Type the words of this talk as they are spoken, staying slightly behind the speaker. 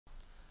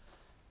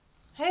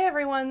Hey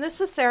everyone, this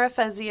is Sarah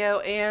Fezio,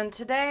 and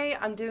today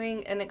I'm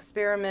doing an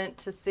experiment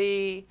to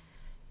see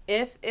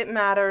if it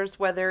matters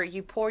whether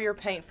you pour your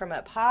paint from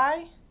up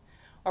high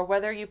or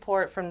whether you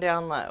pour it from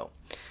down low.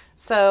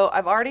 So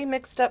I've already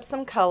mixed up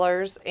some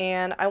colors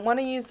and I want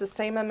to use the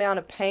same amount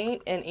of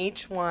paint in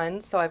each one.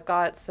 So I've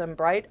got some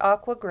bright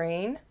aqua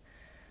green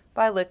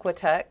by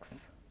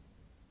Liquitex.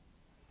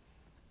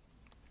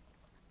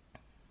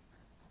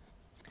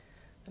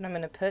 And I'm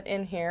going to put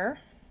in here.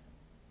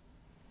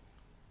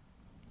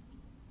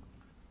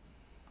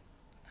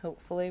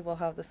 Hopefully we'll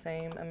have the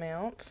same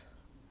amount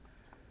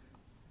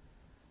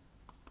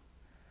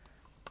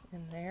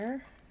in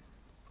there.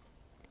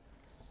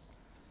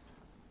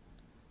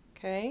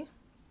 Okay.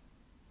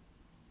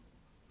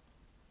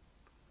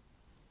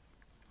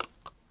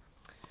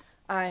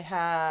 I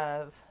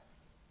have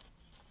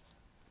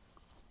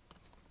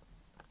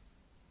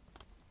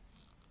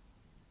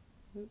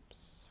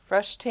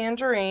fresh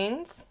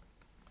tangerines.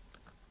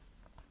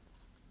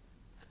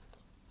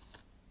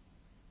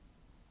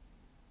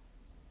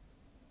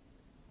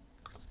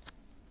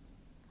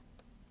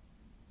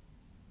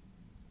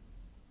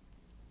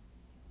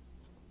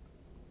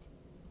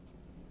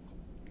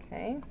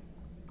 Okay,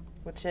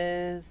 which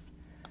is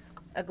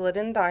a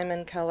Glidden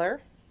diamond color.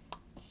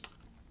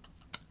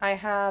 I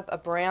have a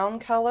brown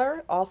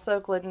color, also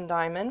Glidden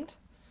diamond,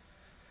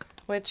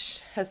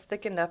 which has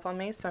thickened up on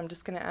me, so I'm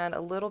just going to add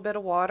a little bit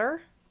of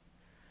water.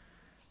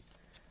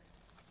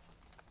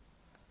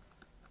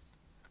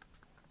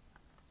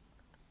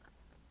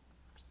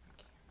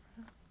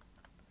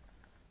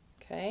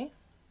 Okay.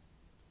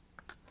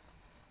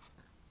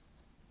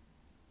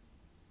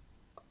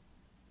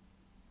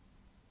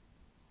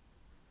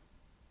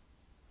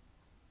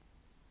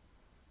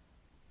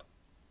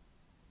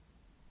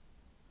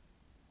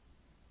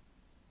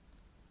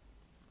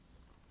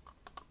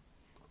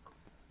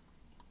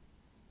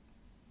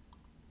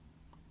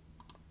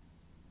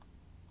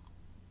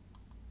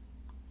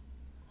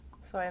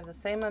 So I have the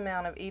same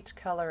amount of each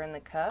color in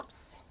the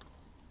cups.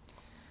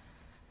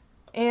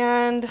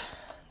 And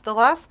the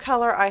last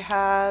color I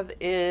have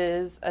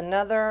is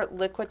another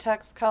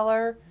Liquitex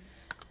color,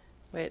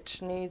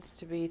 which needs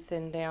to be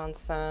thinned down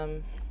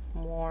some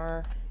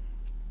more.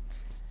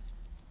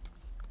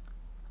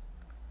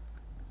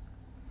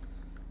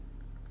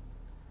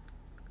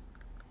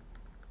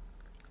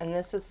 And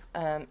this is,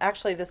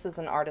 actually this is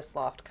an Artist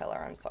Loft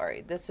color, I'm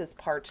sorry. This is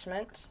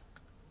Parchment.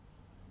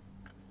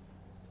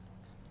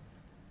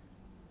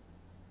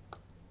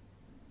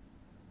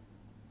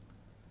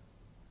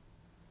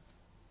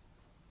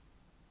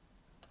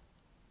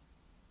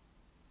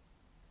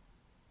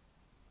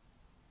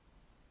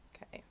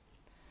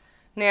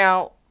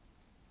 Now,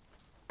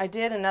 I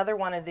did another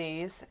one of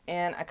these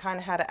and I kind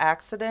of had an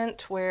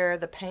accident where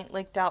the paint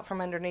leaked out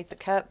from underneath the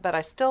cup, but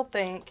I still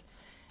think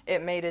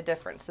it made a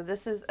difference. So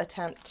this is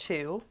attempt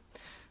 2.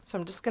 So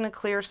I'm just going to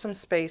clear some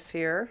space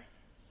here.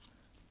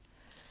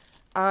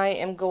 I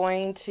am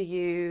going to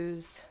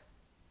use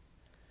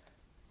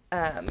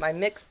my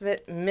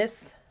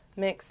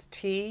Mix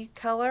Tea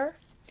color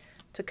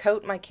to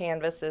coat my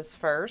canvases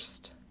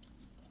first.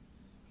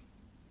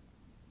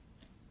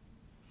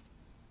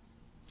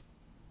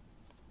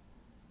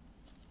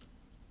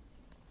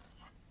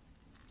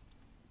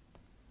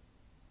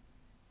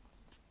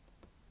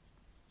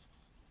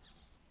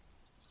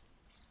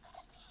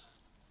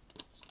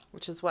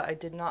 Which is what I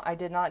did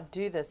not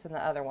do this in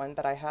the other one,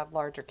 but I have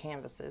larger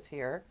canvases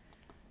here.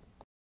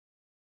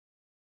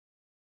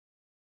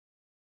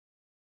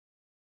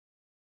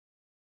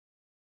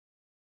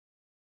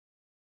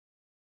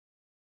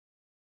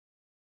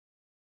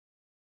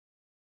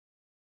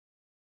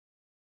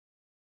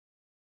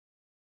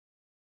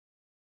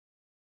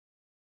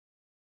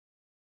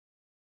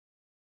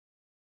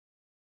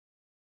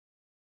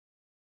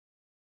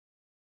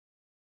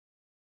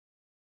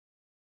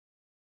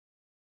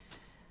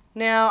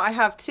 Now I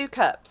have 2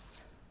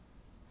 cups.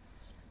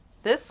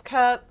 This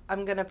cup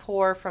I'm going to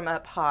pour from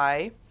up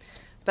high,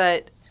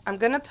 but I'm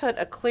going to put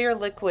a clear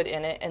liquid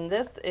in it, and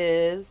this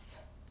is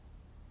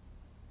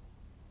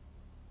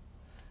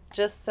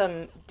just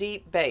some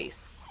deep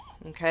base,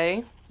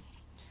 okay?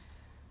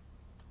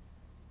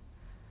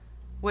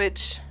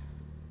 Which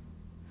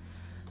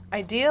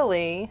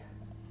ideally,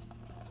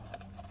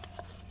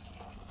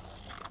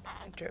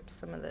 I dripped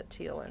some of the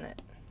teal in it.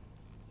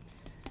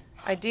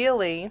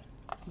 Ideally,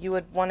 you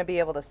would want to be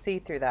able to see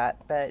through that,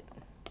 but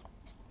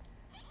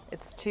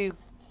it's too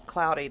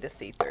cloudy to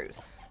see through.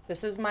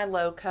 This is my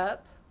low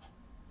cup.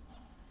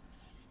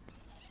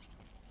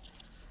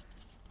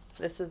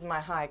 This is my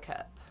high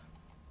cup.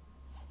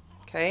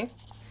 Okay,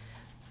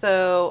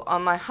 so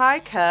on my high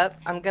cup,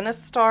 I'm going to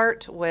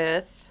start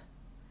with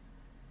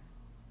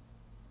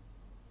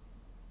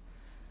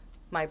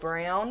my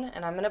brown,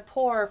 and I'm going to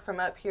pour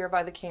from up here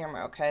by the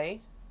camera,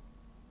 okay?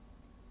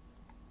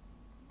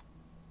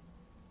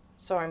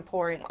 So I'm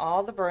pouring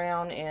all the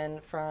brown in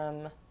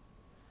from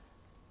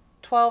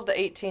 12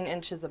 to 18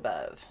 inches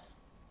above.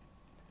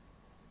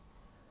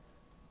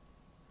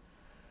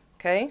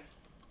 Okay.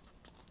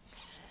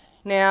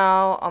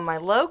 Now on my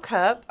low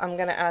cup, I'm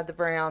going to add the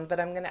brown, but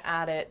I'm going to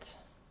add it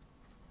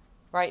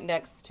right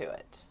next to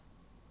it,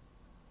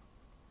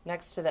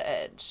 next to the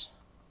edge.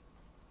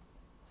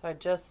 So I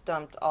just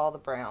dumped all the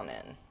brown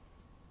in.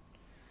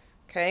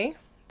 Okay,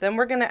 then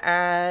we're going to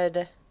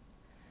add,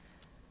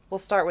 we'll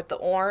start with the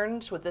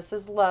orange. This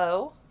is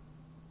low.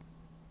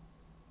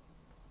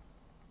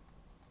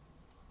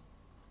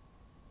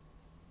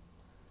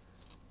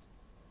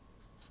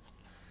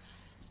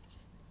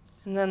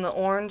 And then the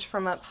orange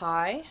from up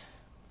high.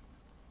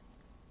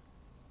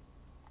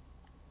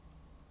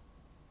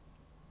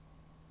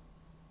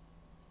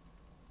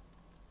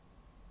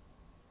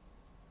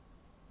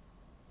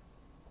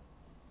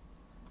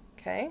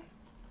 Okay.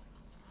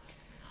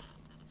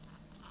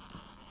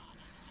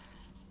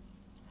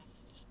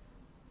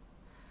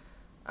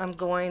 I'm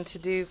going to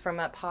do from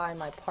up high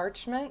my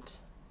Parchment.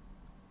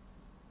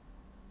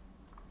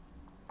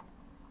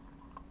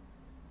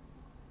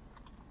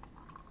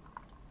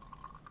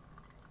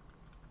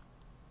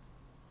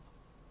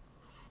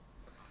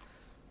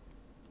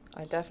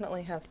 I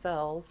definitely have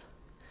cells.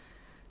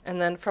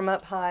 And then from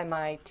up high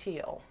my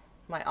teal,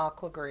 my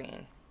Aqua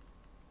green.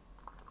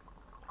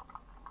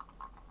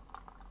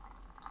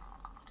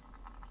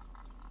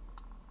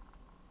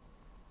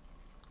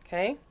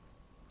 Okay.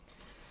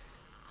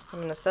 So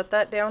I'm going to set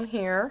that down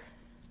here.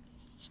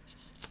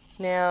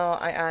 Now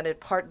I added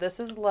this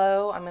is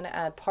low, I'm going to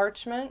add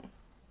Parchment.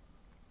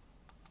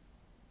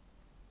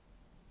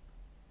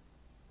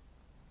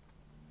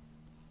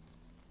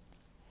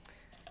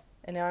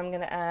 And now I'm going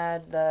to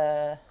add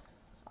the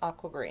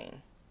Aqua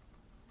green.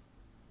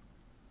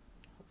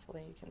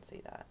 Hopefully you can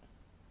see that.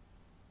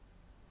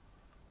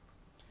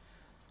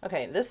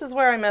 Okay, this is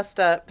where I messed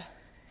up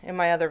in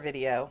my other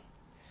video.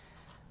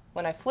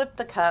 When I flipped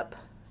the cup,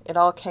 it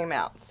all came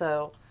out.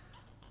 So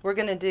we're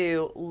going to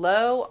do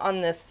low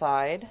on this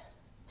side.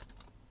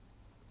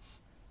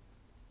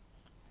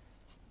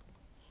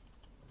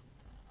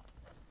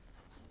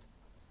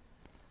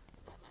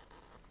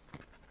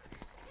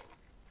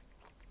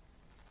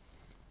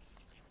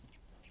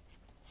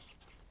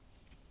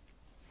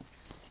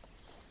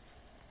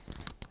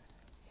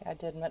 Okay, I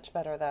did much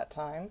better that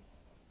time,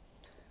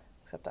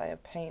 except I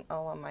have paint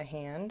all on my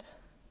hand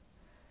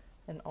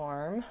and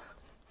arm.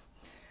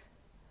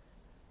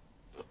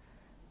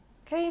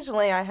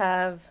 Occasionally I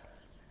have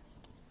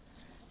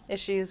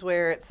issues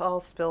where it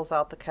all spills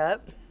out the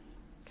cup.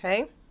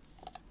 Okay,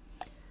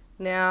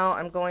 now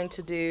I'm going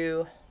to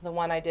do the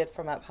one I did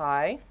from up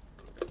high.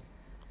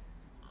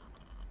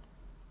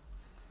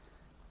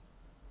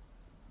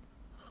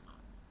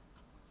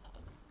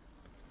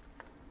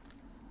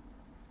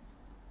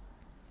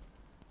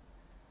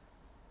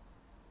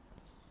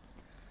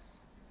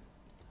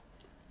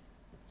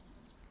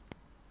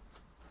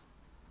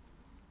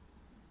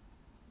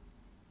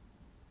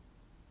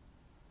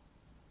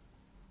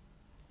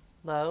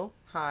 Low,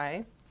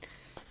 high.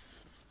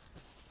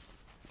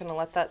 I'm gonna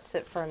let that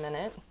sit for a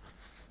minute.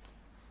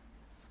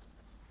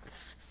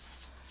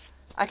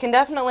 I can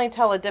definitely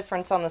tell a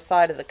difference on the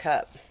side of the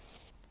cup.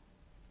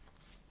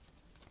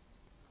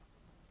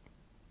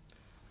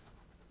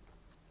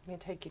 Let me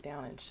take you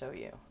down and show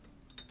you.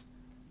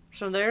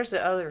 So there's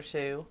the other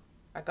two.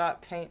 I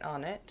got paint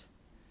on it.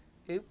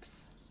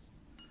 Oops.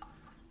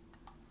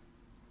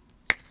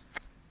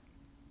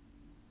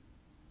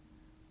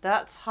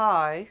 That's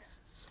high.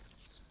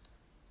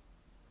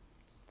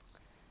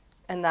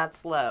 And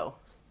that's low.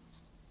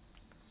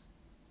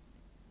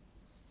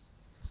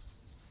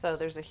 So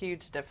there's a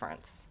huge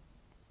difference.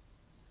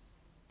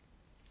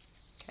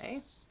 Okay.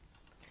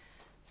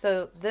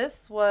 So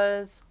this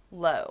was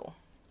low.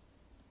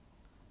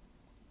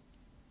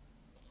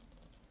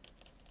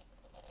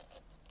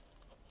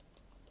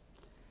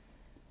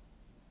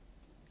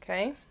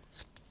 Okay.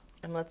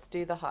 And let's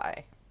do the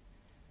high.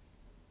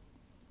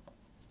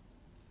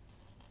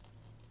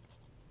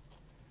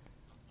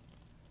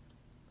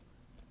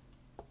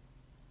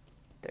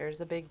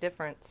 There's a big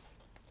difference.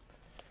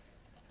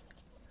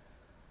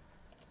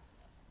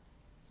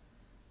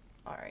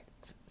 All right,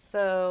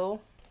 so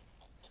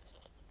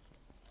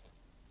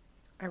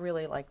I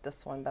really like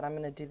this one, but I'm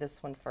going to do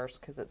this one first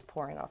because it's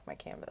pouring off my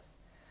canvas.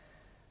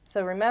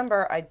 So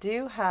remember, I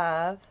do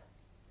have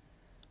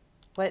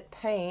wet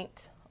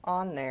paint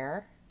on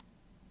there.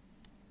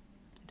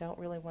 I don't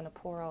really want to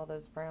pour all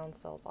those brown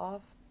cells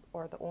off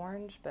or the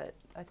orange, but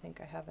I think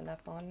I have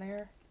enough on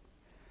there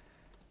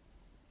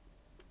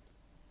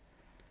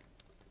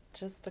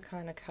just to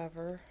kind of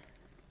cover.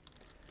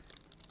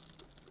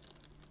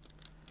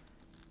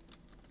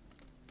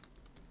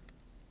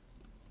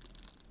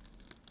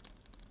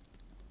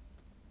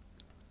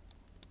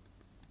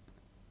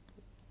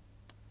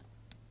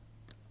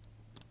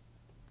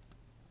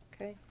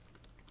 Okay.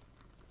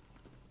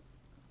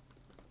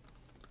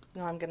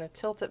 Now I'm going to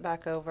tilt it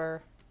back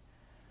over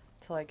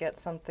till I get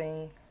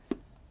something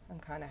I'm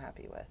kind of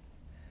happy with.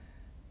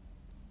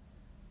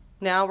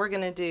 Now we're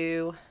going to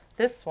do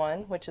this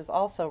one, which is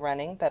also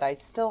running, but I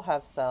still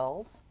have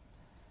cells.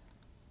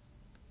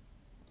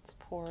 Let's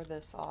pour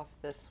this off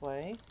this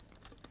way.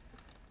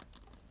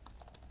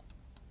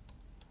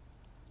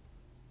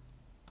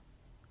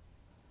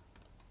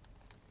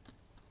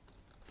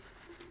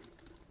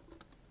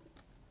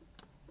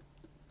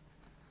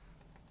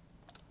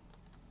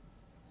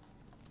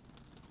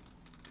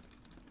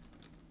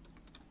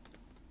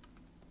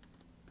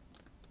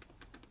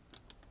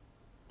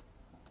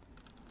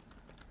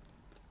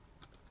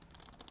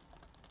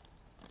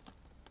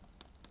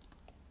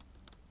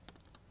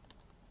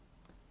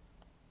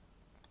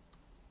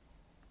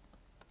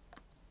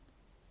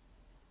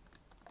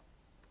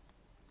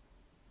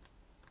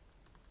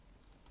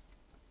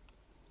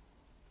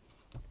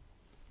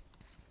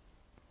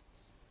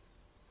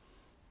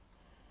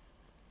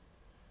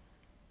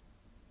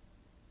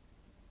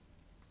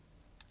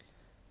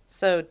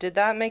 So did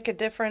that make a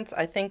difference?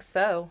 I think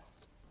so.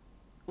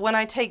 When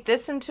I take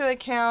this into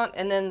account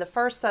and then the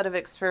first set of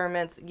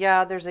experiments,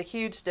 yeah, there's a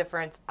huge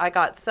difference. I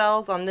got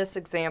cells on this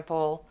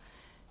example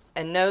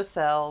and no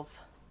cells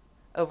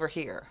over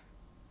here.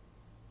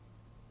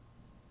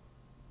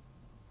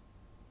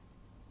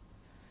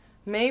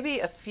 Maybe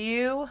a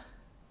few.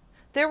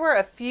 There were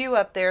a few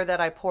up there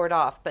that I poured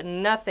off, but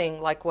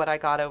nothing like what I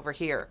got over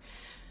here.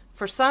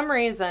 For some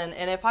reason,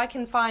 and if I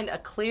can find a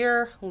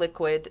clear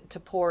liquid to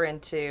pour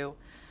into,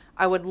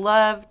 I would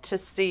love to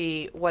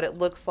see what it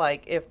looks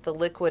like if the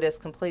liquid is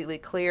completely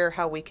clear,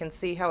 how we can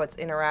see how it's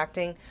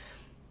interacting.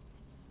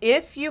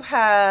 If you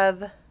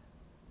have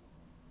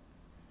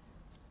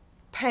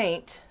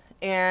paint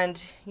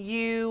and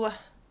you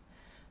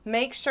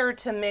make sure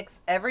to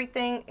mix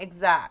everything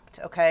exact,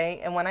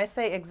 okay? And when I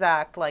say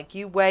exact, like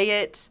you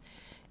weigh it,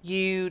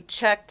 you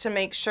check to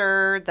make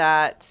sure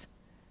that,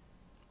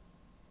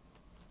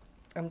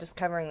 I'm just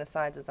covering the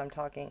sides as I'm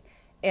talking,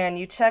 and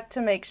you check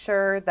to make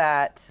sure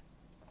that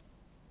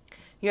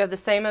you have the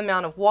same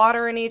amount of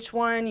water in each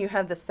one, you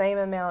have the same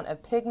amount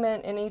of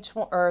pigment in each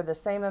one, or the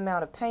same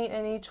amount of paint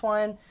in each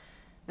one,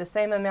 the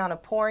same amount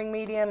of pouring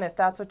medium if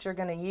that's what you're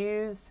going to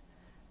use.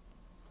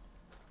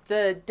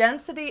 The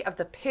density of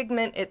the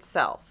pigment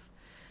itself,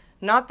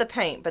 not the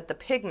paint, but the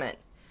pigment,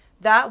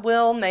 that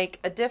will make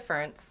a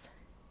difference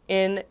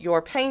in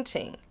your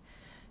painting.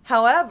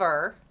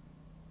 However,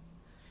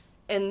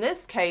 in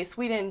this case,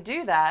 we didn't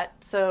do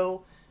that,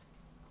 so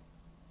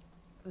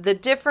the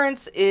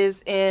difference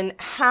is in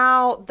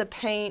how the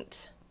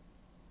paint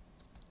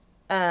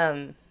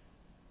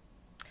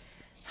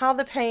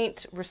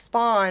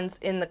responds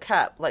in the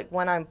cup. Like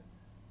when I'm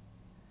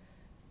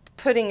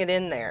putting it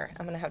in there,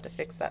 I'm gonna have to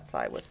fix that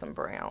side with some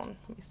brown.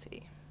 Let me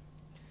see.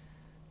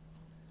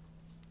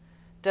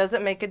 Does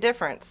it make a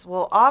difference?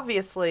 Well,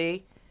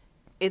 obviously,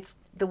 it's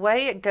the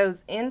way it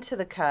goes into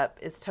the cup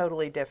is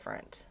totally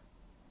different.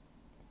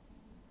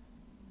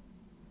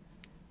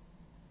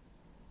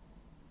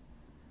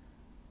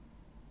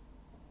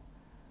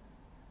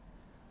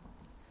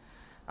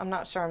 I'm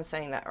not sure I'm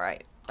saying that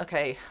right.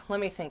 Okay, let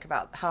me think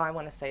about how I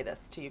want to say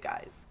this to you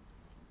guys.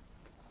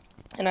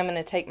 And I'm going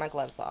to take my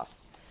gloves off.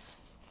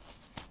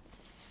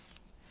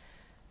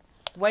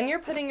 When you're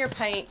putting your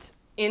paint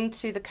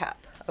into the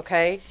cup,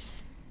 okay,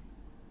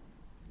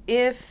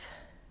 if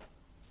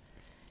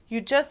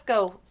you just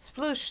go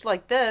sploosh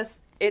like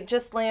this, it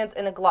just lands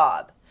in a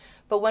glob.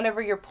 But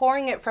whenever you're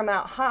pouring it from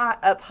up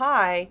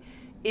high,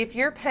 if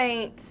your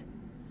paint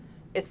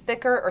is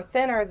thicker or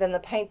thinner than the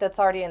paint that's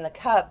already in the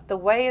cup, the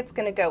way it's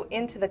going to go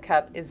into the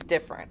cup is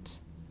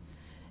different,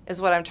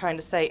 is what I'm trying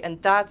to say, and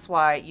that's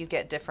why you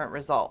get different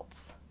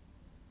results.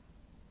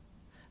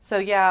 So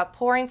yeah,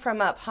 pouring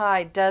from up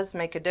high does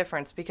make a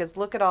difference, because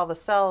look at all the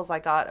cells I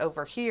got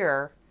over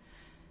here,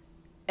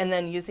 and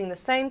then using the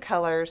same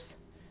colors,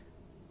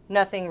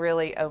 nothing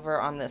really over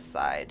on this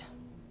side.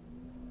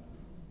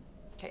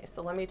 Okay,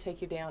 so let me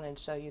take you down and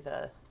show you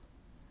the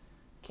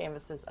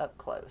canvases up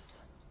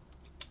close.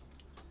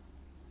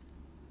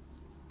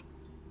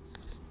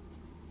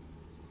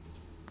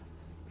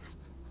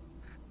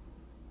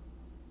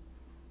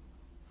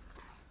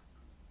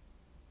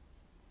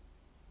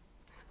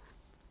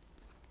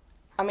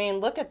 I mean,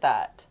 look at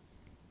that.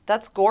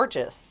 That's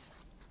gorgeous.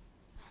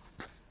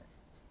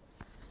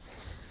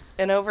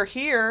 And over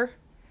here,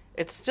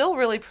 it's still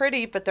really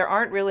pretty, but there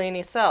aren't really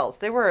any cells.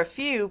 There were a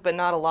few, but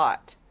not a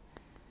lot.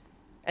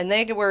 And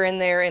they were in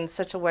there in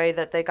such a way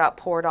that they got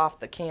poured off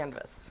the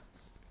canvas.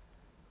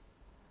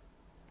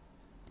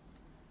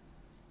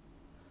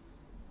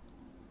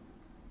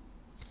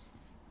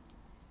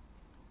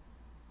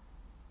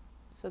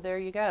 So there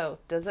you go.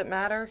 Does it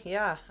matter?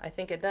 Yeah, I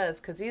think it does,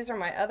 because these are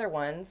my other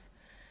ones.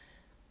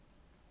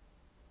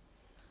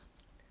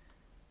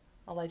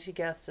 I'll let you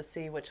guess to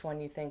see which one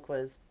you think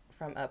was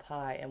from up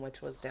high and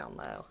which was down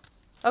low.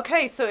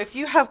 Okay, so if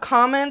you have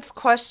comments,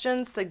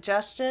 questions,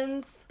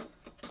 suggestions,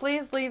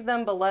 please leave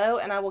them below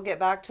and I will get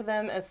back to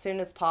them as soon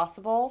as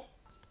possible.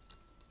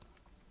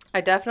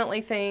 I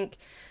definitely think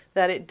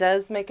that it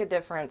does make a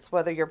difference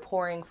whether you're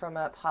pouring from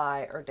up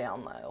high or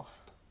down low.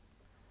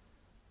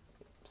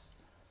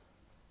 Oops.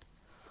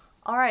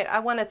 All right, I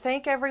want to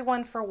thank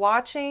everyone for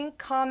watching.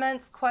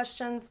 Comments,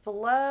 questions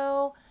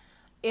below.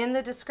 In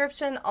the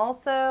description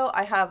also,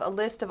 I have a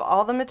list of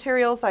all the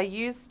materials I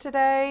used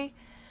today.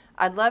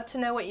 I'd love to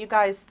know what you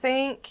guys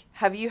think.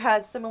 Have you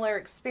had similar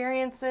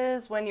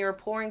experiences when you're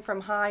pouring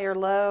from high or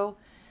low?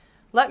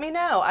 Let me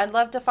know. I'd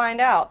love to find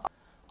out.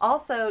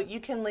 Also, you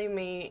can leave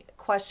me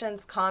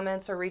questions,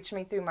 comments, or reach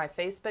me through my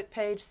Facebook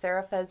page,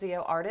 Sarah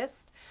Fezio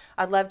Artist.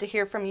 I'd love to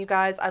hear from you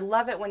guys. I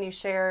love it when you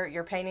share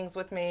your paintings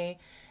with me.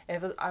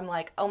 I'm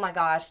like, oh my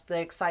gosh, the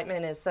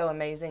excitement is so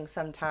amazing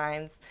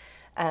sometimes.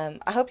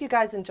 I hope you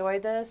guys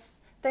enjoyed this.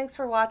 Thanks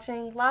for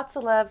watching. Lots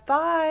of love.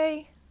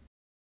 Bye.